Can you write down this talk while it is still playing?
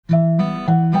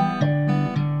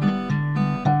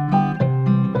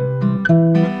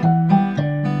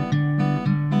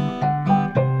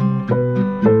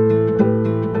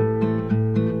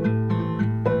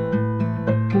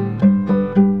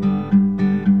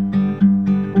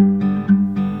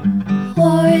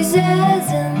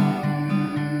Voices in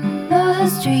the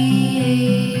street,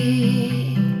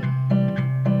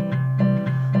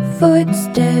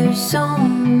 footsteps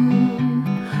on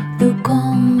the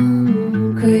concrete.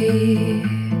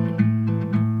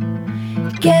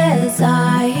 Guess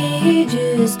I hear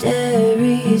just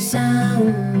every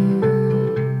sound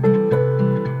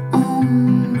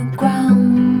on the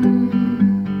ground.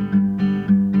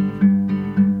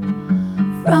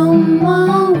 From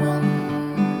my window,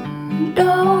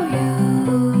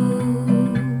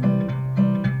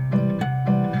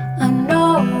 I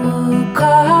know what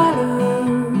color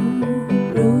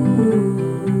blue.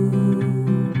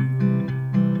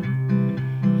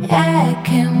 I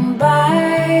can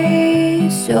bite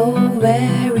so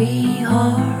very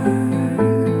hard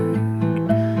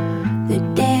the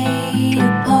day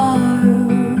apart.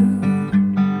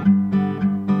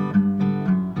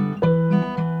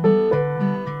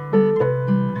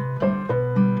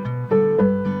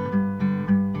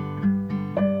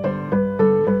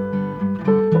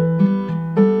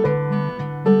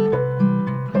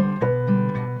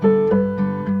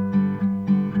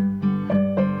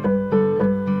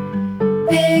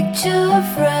 Picture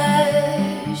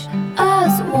fresh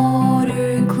as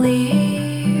water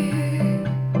clear.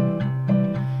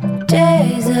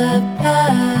 Days have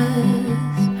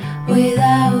passed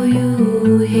without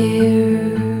you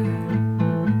here.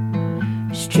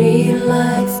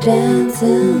 Streetlights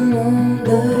dancing on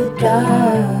the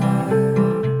dark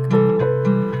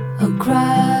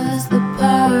across the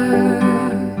park,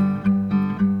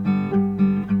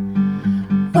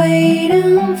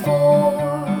 waiting for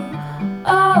a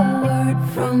word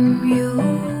from you,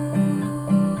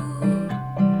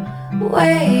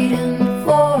 waiting